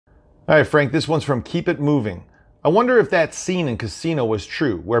All right, Frank, this one's from Keep It Moving. I wonder if that scene in Casino was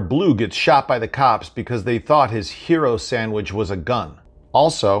true, where Blue gets shot by the cops because they thought his hero sandwich was a gun.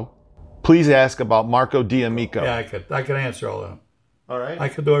 Also, please ask about Marco D'Amico. Yeah, I could answer all that. All right. I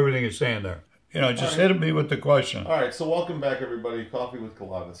could do everything you're saying there. You know, just hit me with the question. All right, so welcome back, everybody. Coffee with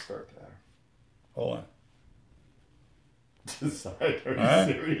Cullotta. Start there. Hold on. Sorry, are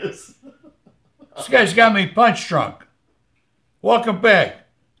you serious? This guy's got me punch drunk. Welcome back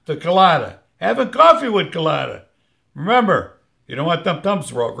to Cullotta. Having coffee with Cullotta. Remember, you don't want them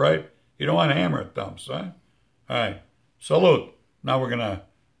thumbs broke, right? You don't want to hammer thumbs, huh? All right. Salute. Now we're going to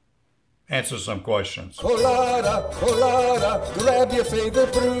answer some questions. Cullotta, Cullotta, grab your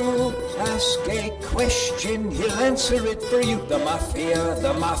favorite brew. Ask a question, he'll answer it for you. The Mafia,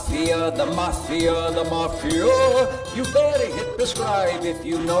 the Mafia, the Mafia, the Mafia. You better hit prescribe if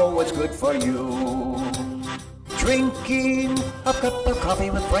you know what's good for you. Drinking a cup of coffee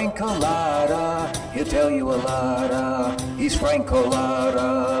with Frank Cullotta. He'll tell you a lot. He's Frank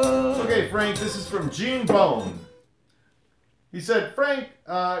Cullotta. Okay, Frank, this is from Gene Bone. He said, Frank,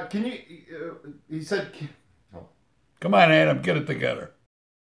 can you... he said... Oh. Come on, Adam, get it together.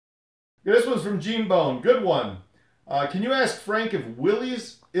 Yeah, this one's from Gene Bone. Good one. Can you ask Frank if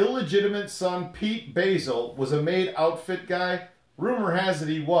Willie's illegitimate son, Pete Basile, was a maid outfit guy? Rumor has it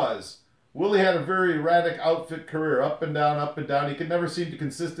he was. Willie had a very erratic outfit career, up and down, up and down. He could never seem to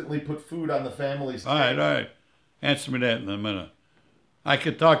consistently put food on the family's table. All right. Answer me that in a minute. I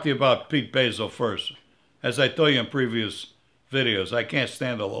could talk to you about Pete Basile first. As I told you in previous videos, I can't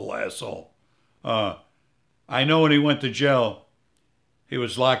stand a little asshole. I know when he went to jail, he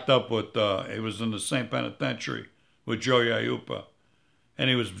was locked up with, he was in the same penitentiary with Joey Aiuppa. And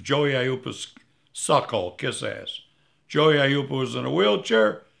he was Joey Aiuppa's suckhole, kiss ass. Joey Aiuppa was in a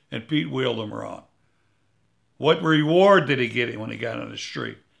wheelchair, and Pete wheeled him around. What reward did he get when he got on the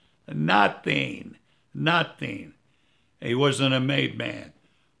street? Nothing. He wasn't a made man.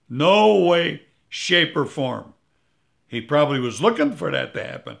 No way, shape, or form. He probably was looking for that to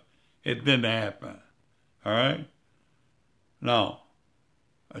happen. It didn't happen. All right? Now,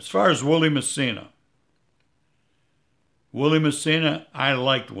 as far as Willie Messino. I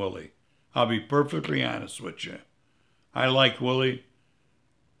liked Willie. I'll be perfectly honest with you. I liked Willie.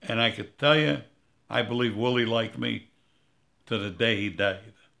 And I could tell you, I believe Willie liked me to the day he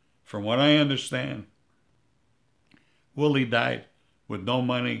died. From what I understand, Willie died with no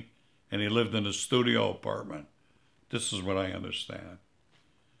money, and he lived in a studio apartment. This is what I understand.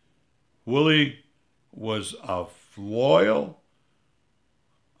 Willie was a loyal,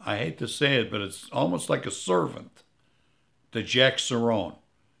 I hate to say it, but it's almost like a servant to Jack Cerone.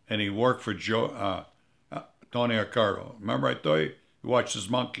 And he worked for Tony Accardo. Remember I told you? He watched his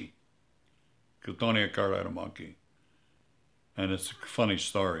monkey. Because Tony Accardo had a monkey. And it's a funny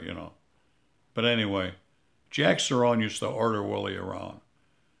story, you know. But anyway, Jack Cerone used to order Willie around.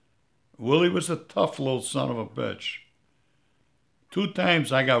 Willie was a tough little son of a bitch. 2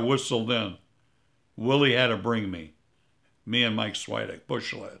 times I got whistled in. Willie had to bring me and Mike Swiatek,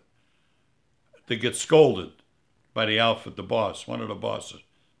 Bushlead, to get scolded by the outfit, the boss, one of the bosses,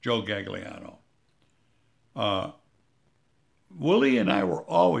 Joe Gagliano. Willie and I were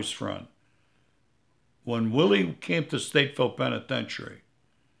always friends. When Willie came to Stateville Penitentiary,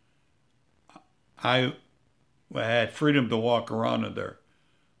 I had freedom to walk around in there.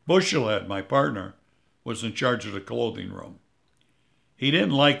 Bushlead, my partner, was in charge of the clothing room. He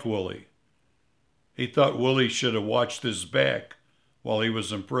didn't like Willie. He thought Willie should have watched his back while he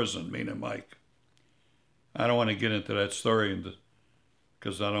was in prison, me and Mike. I don't want to get into that story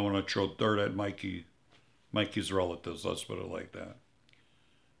because I don't want to throw dirt at Mikey's relatives, let's put it like that.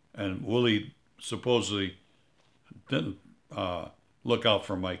 And Willie supposedly didn't look out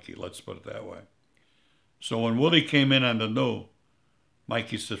for Mikey, let's put it that way. So when Willie came in on the new,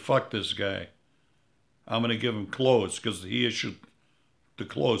 Mikey said, fuck this guy. I'm going to give him clothes because he issued the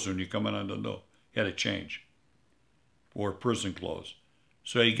clothes when you come in on the new. He had to change. Wore prison clothes.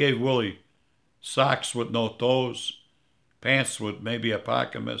 So he gave Willie socks with no toes, pants with maybe a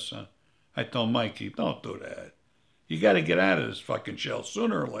pocket missing. I told Mikey, don't do that. You got to get out of this fucking shell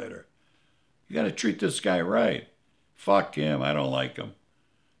sooner or later. You got to treat this guy right. Fuck him. I don't like him.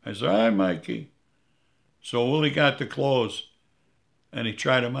 I said, all right, Mikey. So Willie got the clothes, and he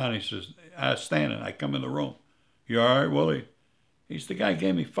tried them on. He says, I was standing. I come in the room. You all right, Willie? He's the guy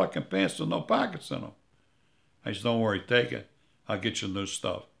gave me fucking pants with no pockets in them. I said, don't worry. Take it. I'll get you new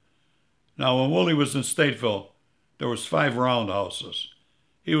stuff. Now, when Willie was in Stateville, there was 5 roundhouses.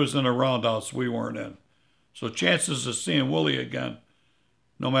 He was in a roundhouse we weren't in. So chances of seeing Willie again,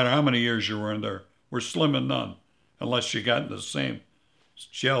 no matter how many years you were in there, were slim and none, unless you got in the same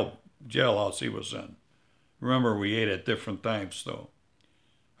jail jailhouse he was in. Remember, we ate at different times, though.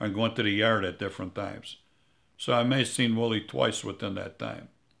 I went to the yard at different times. So I may have seen Willie twice within that time.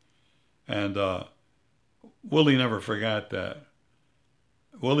 And Willie never forgot that.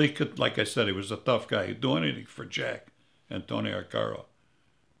 Willie could, like I said, he was a tough guy. He'd do anything for Jack and Tony Accardo.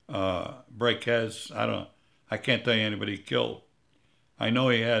 Break heads, I can't tell you anybody he killed. I know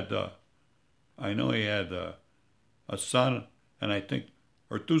he had a son, and I think,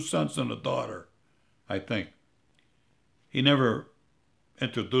 or 2 sons and a daughter, I think. He never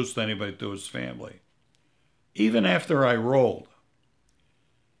introduced anybody to his family. Even after I rolled,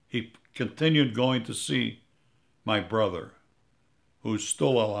 he continued going to see my brother, who's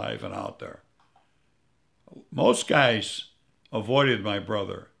still alive and out there. Most guys avoided my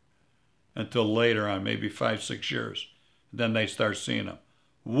brother until later on, maybe 5, 6 years. Then they start seeing him.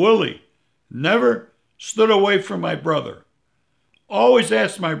 Willie never stood away from my brother. Always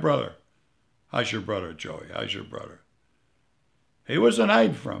asked my brother, how's your brother, Joey? How's your brother? He wasn't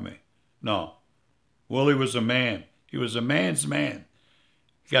hiding from me. No. Willie was a man. He was a man's man.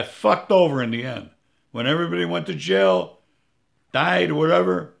 He got fucked over in the end. When everybody went to jail, died,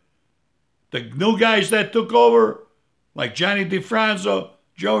 whatever, the new guys that took over, like Johnny Difronzo,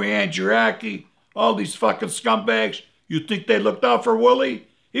 Joe Andriacchi, all these fucking scumbags, you think they looked out for Willie?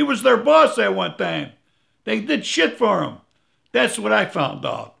 He was their boss at one time. They did shit for him. That's what I found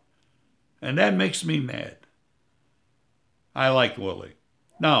out. And that makes me mad. I like Willie.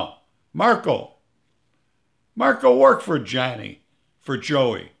 Now, Marco. Marco worked for Johnny, for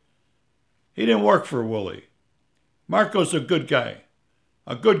Joey. He didn't work for Willie. Marco's a good guy.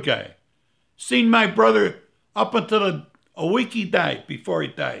 A good guy. Seen my brother up until a week he died, before he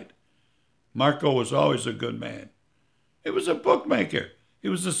died. Marco was always a good man. He was a bookmaker. He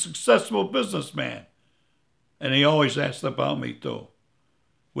was a successful businessman. And he always asked about me too.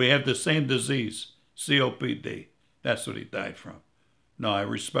 We have the same disease, COPD. That's what he died from. No, I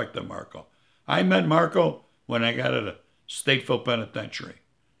respected Marco. I met Marco when I got out of Stateville Penitentiary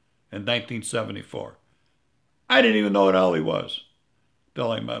in 1974. I didn't even know what hell he was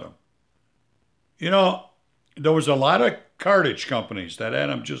till I met him. You know, there was a lot of cartage companies that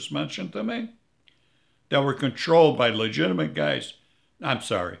Adam just mentioned to me that were controlled by legitimate guys.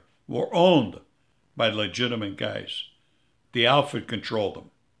 Were owned by legitimate guys. The outfit controlled them.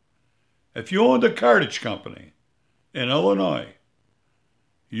 If you owned a cartage company in Illinois,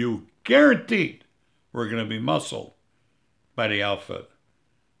 you guaranteed were going to be muscled by the outfit.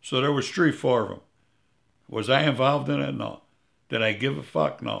 So there was 3, 4 of them. Was I involved in it? No. Did I give a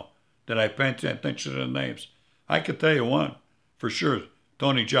fuck? No. Did I pay attention to the names? I could tell you one for sure.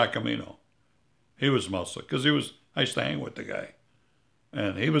 Tony Giacomino. He was muscled because I used to hang with the guy.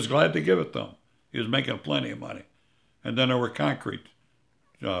 And he was glad to give it to him. He was making plenty of money. And then there were concrete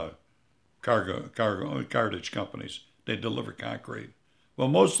cartage companies. They deliver concrete. Well,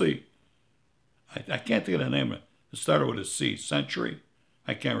 mostly, I can't think of the name of it. It started with a C, Century.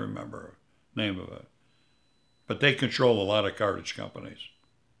 I can't remember the name of it. But they control a lot of cartage companies.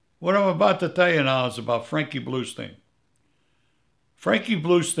 What I'm about to tell you now is about Frankie Bluestein. Frankie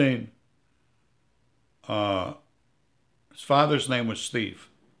Bluestein, his father's name was Steve.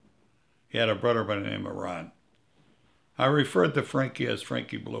 He had a brother by the name of Ron. I referred to Frankie as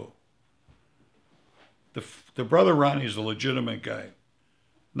Frankie Blue. The brother Ronnie's a legitimate guy.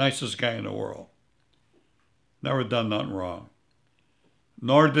 Nicest guy in the world. Never done nothing wrong.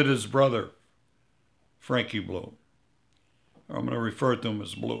 Nor did his brother, Frankie Blue. I'm going to refer to him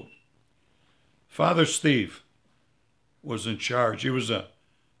as Blue. Father Steve was in charge. He was a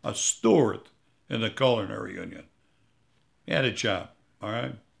steward in the culinary union. He had a job, all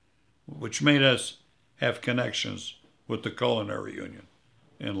right, which made us have connections with the culinary union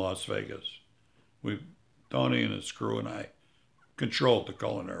in Las Vegas. Tony and his crew and I controlled the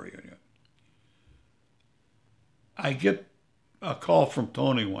culinary union. I get a call from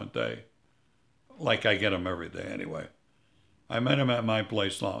Tony one day, like I get him every day anyway. I met him at my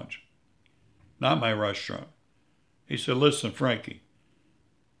place lounge, not my restaurant. He said, listen, Frankie,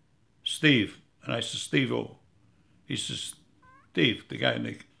 Steve. And I said, Steve who? He says, Steve, the guy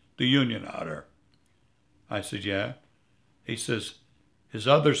in the union out there. I said, yeah. He says, his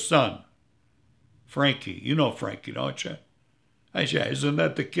other son, Frankie. You know Frankie, don't you? I said, yeah, isn't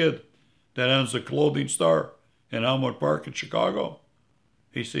that the kid that owns the clothing store in Elmwood Park in Chicago?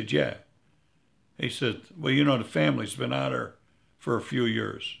 He said, yeah. He said, well, you know, the family's been out there for a few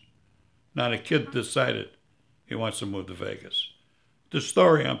years. Now the kid decided he wants to move to Vegas. The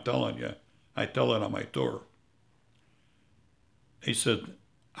story I'm telling you, I tell it on my tour. He said,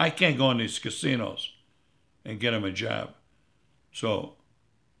 I can't go in these casinos and get him a job. So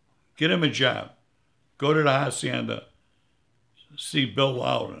Get him a job. Go to the hacienda. See Bill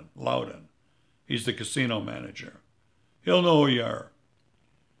Loudon. He's the casino manager. He'll know who you are.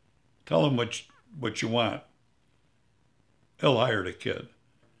 Tell him what you want. He'll hire the kid.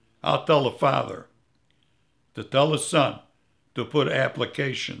 I'll tell the father to tell his son to put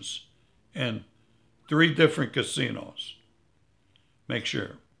applications in 3 different casinos. Make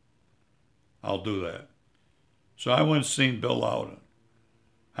sure. I'll do that. So I went and seen Bill Loudon.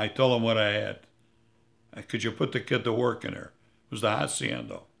 I told him what I had. Could you put the kid to work in there? It was the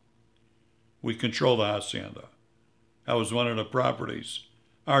hacienda. We control the hacienda. That was one of the properties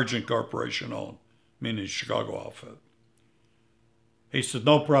Argent Corporation owned, meaning Chicago outfit. He said,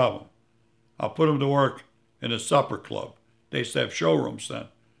 no problem. I'll put him to work in a supper club. They used to have showrooms then.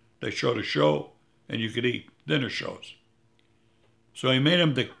 They showed a show, and you could eat dinner shows. So he made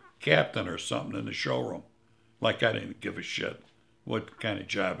him the captain or something in the showroom. Like I didn't give a shit what kind of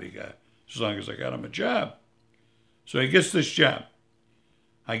job he got, as long as I got him a job. So he gets this job.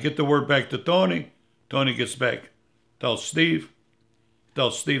 I get the word back to Tony. Tony gets back, tells Steve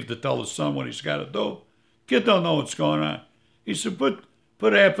to tell his son what he's got to do. Kid don't know what's going on. He said,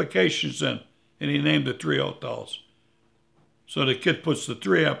 put applications in, and he named the 3 hotels. So the kid puts the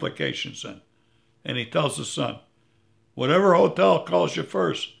 3 applications in, and he tells his son, whatever hotel calls you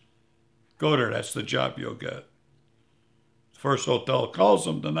first, go there. That's the job you'll get. The first hotel calls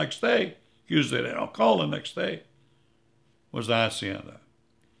him the next day. Usually they don't call the next day. Was the hacienda.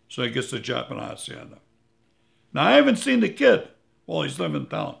 So he gets the job in the hacienda. Now, I haven't seen the kid while he's living in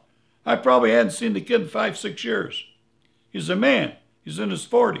town. I probably hadn't seen the kid in 5-6 years. He's a man. He's in his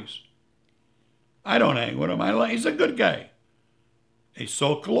 40s. I don't hang with him. He's a good guy. He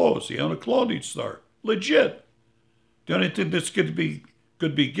sold clothes. He owned a clothing store. Legit. The only thing this kid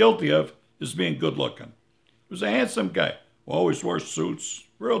could be guilty of is being good looking. He was a handsome guy. Always wore suits.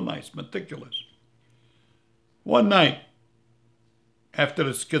 Real nice, meticulous. One night, after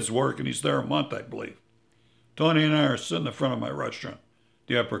this kid's work, and he's there a month, I believe, Tony and I are sitting in front of my restaurant,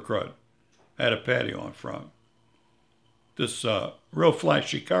 the Upper Crud. I had a patio in front. This real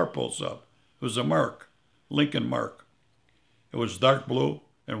flashy car pulls up. It was a Mark, Lincoln Mark. It was dark blue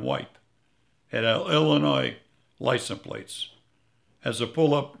and white. It had Illinois license plates. As I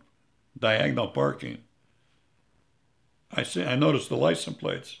pull up diagonal parking, I noticed the license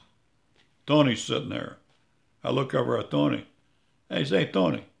plates. Tony's sitting there. I look over at Tony. I say, hey,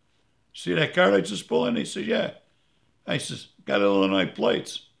 Tony, see that car I just pulled in? He said, yeah. I says, got Illinois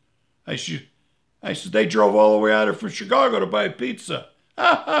plates. I said, they drove all the way out here from Chicago to buy pizza.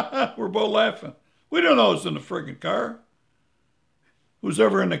 Ha, ha, ha. We're both laughing. We don't know who's in the friggin' car. Who's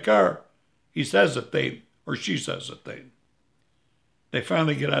ever in the car, he's hesitating, or she's hesitating. They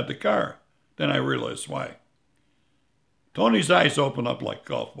finally get out of the car. Then I realize why. Tony's eyes open up like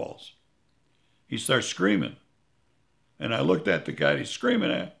golf balls. He starts screaming. And I looked at the guy he's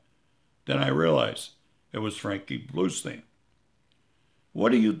screaming at. Then I realized it was Frankie Bluestein.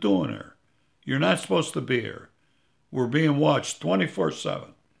 What are you doing here? You're not supposed to be here. We're being watched 24/7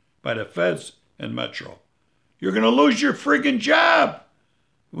 by the feds and Metro. You're going to lose your friggin' job.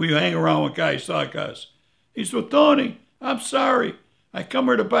 We hang around with guys like us. He said, well, Tony, I'm sorry. I come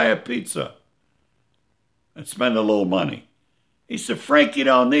here to buy a pizza and spend a little money. He said, Frankie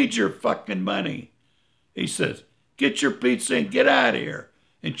don't need your fucking money. He says, get your pizza and get out of here.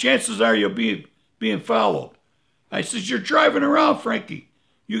 And chances are you'll be being followed. I says, you're driving around, Frankie.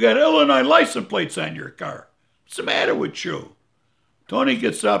 You got Illinois license plates on your car. What's the matter with you? Tony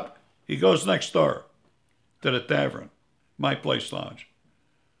gets up. He goes next door to the tavern, My Place Lounge.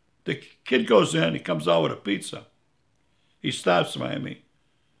 The kid goes in. He comes out with a pizza. He stops by me,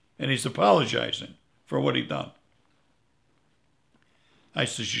 and he's apologizing for what he done. I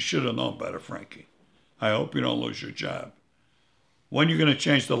says, you should have known better, Frankie. I hope you don't lose your job. When are you going to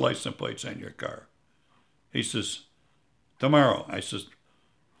change the license plates on your car? He says, tomorrow. I says,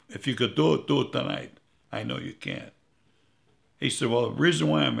 if you could do it tonight. I know you can't. He said, well, the reason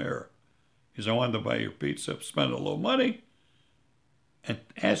why I'm here is I wanted to buy your pizza, spend a little money, and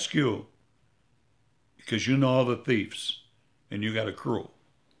ask you, because you know all the thieves, and you got a crew.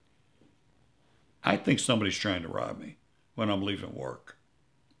 I think somebody's trying to rob me when I'm leaving work.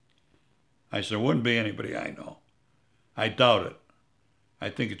 I said, it wouldn't be anybody I know. I doubt it. I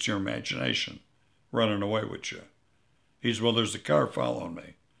think it's your imagination running away with you. He said, well, there's a car following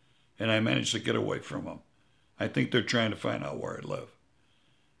me, and I managed to get away from them. I think they're trying to find out where I live.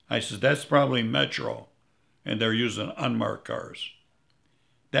 I said, that's probably Metro, and they're using unmarked cars.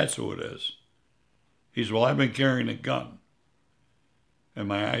 That's who it is. He said, well, I've been carrying a gun. And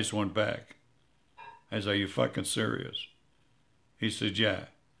my eyes went back. I said, are you fucking serious? He said, yeah.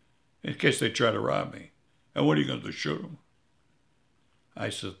 in case they try to rob me. And what are you going to do, shoot them? I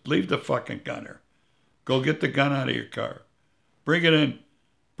said, leave the fucking gun here. Go get the gun out of your car. Bring it in.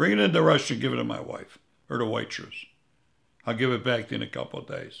 Bring it in the rush and give it to my wife or the waitress. I'll give it back to you in a couple of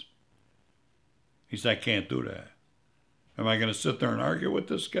days. He said, I can't do that. Am I going to sit there and argue with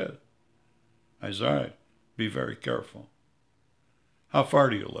this kid? I said, all right, be very careful. How far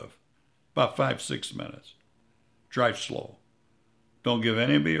do you live? About 5-6 minutes. Drive slow. Don't give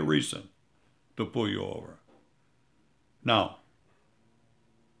anybody a reason to pull you over. Now,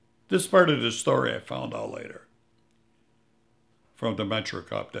 this part of the story I found out later from the Metro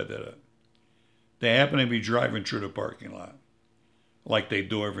cop that did it. They happened to be driving through the parking lot like they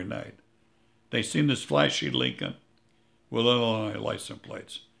do every night. They seen this flashy Lincoln with Illinois license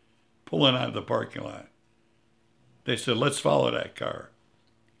plates pulling out of the parking lot. They said, let's follow that car.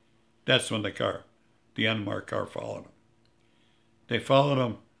 That's when the unmarked car followed him. They followed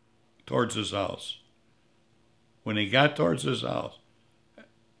him towards his house. When he got towards his house,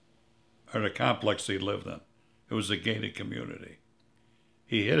 or the complex he lived in, it was a gated community.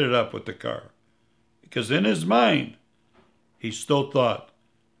 He hit it up with the car. Because in his mind, he still thought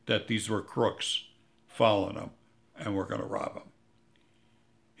that these were crooks following him and were going to rob him.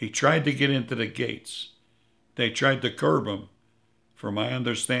 He tried to get into the gates. They tried to curb him. For my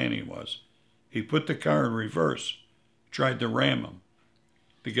understanding was, he put the car in reverse, tried to ram him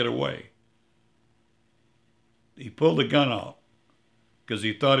to get away. He pulled the gun out because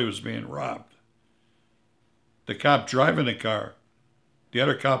he thought he was being robbed. The cop driving the car, the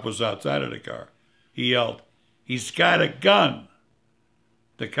other cop was outside of the car. He yelled, he's got a gun.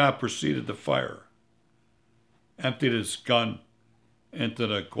 The cop proceeded to fire, emptied his gun into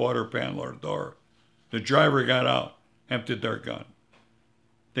the quarter panel door. The driver got out, emptied their gun.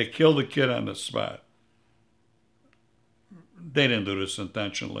 They killed the kid on the spot. They didn't do this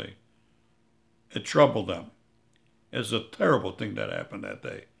intentionally. It troubled them. It's a terrible thing that happened that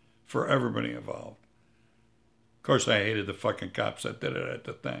day for everybody involved. Of course, I hated the fucking cops that did it at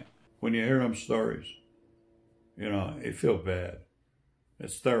the time. When you hear them stories, you know, you feel bad.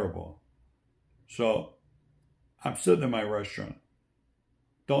 It's terrible. So, I'm sitting in my restaurant.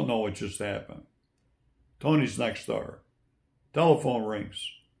 Don't know what just happened. Tony's next door. Telephone rings.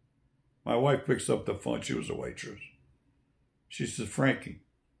 My wife picks up the phone. She was a waitress. She says, Frankie,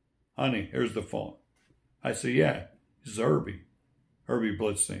 honey, here's the phone. I said, yeah, it's Herbie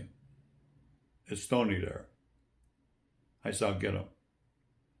Blitzstein. It's Tony there. I said, I'll get him.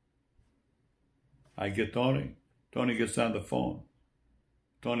 I get Tony. Tony gets on the phone.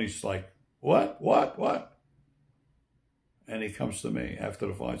 Tony's like, what? And he comes to me after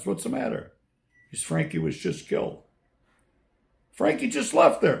the phone. I said, what's the matter? He said, Frankie was just killed. Frankie just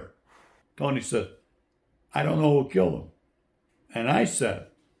left there. Tony said, I don't know who killed him. And I said,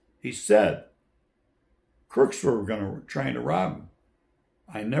 he said, crooks were trying to rob him.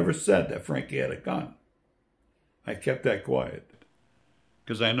 I never said that Frankie had a gun. I kept that quiet.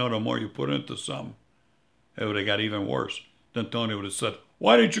 Because I know the more you put into something, it would have got even worse. Then Tony would have said,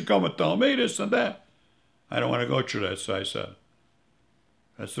 why didn't you come and tell me this and that? I don't want to go through that, so I said.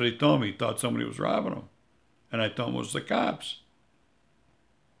 That's what he told me. He thought somebody was robbing him. And I told him it was the cops.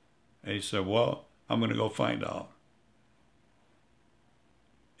 And he said, well, I'm going to go find out.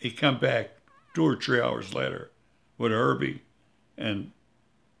 He come back 2 or 3 hours later with Herbie and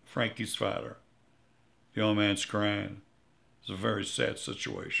Frankie's father. The old man's crying. It's a very sad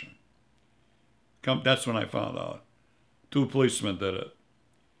situation. That's when I found out. 2 policemen did it.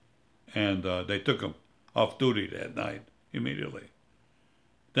 And they took him off duty that night immediately.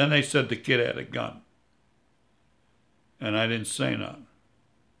 Then they said the kid had a gun. And I didn't say nothing.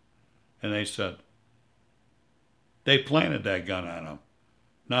 And they said, they planted that gun on him.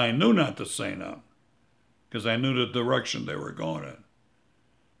 Now, I knew not to say nothing, because I knew the direction they were going in.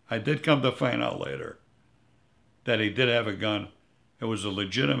 I did come to find out later that he did have a gun. It was a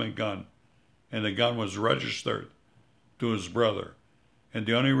legitimate gun, and the gun was registered to his brother. And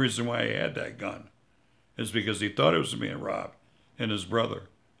the only reason why he had that gun is because he thought he was being robbed, and his brother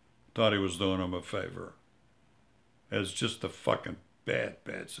thought he was doing him a favor. It's just a fucking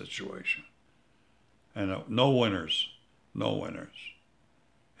bad situation. And no winners.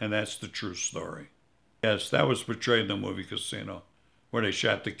 And that's the true story. Yes, that was portrayed in the movie Casino, where they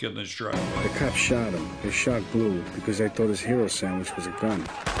shot the kid in his driveway. The cops shot him. They shot Blue because they thought his hero sandwich was a gun.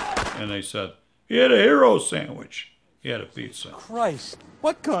 And they said, he had a hero sandwich. He had a pizza. Christ,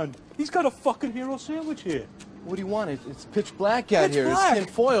 what gun? He's got a fucking hero sandwich here. What do you want? It's pitch black out here. Black. It's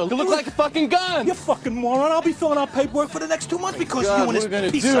tinfoil. It looks like a fucking gun. You fucking moron. I'll be filling out paperwork for the next 2 months because you and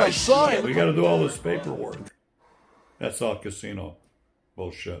this piece of shit. We got to do all this paperwork. That's all casino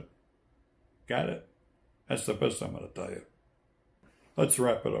bullshit. Got it? That's the best I'm going to tell you. Let's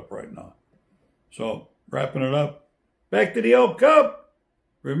wrap it up right now. So, wrapping it up, back to the old cup.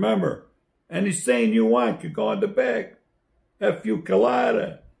 Remember, any saying you want can go on the back. F you,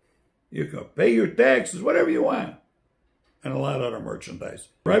 Cullotta. You can pay your taxes, whatever you want. And a lot of other merchandise.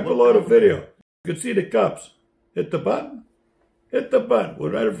 Right below the video, you can see the cups. Hit the button. Hit the button,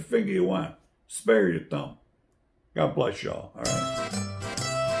 whatever finger you want. Spare your thumb. God bless y'all. All right.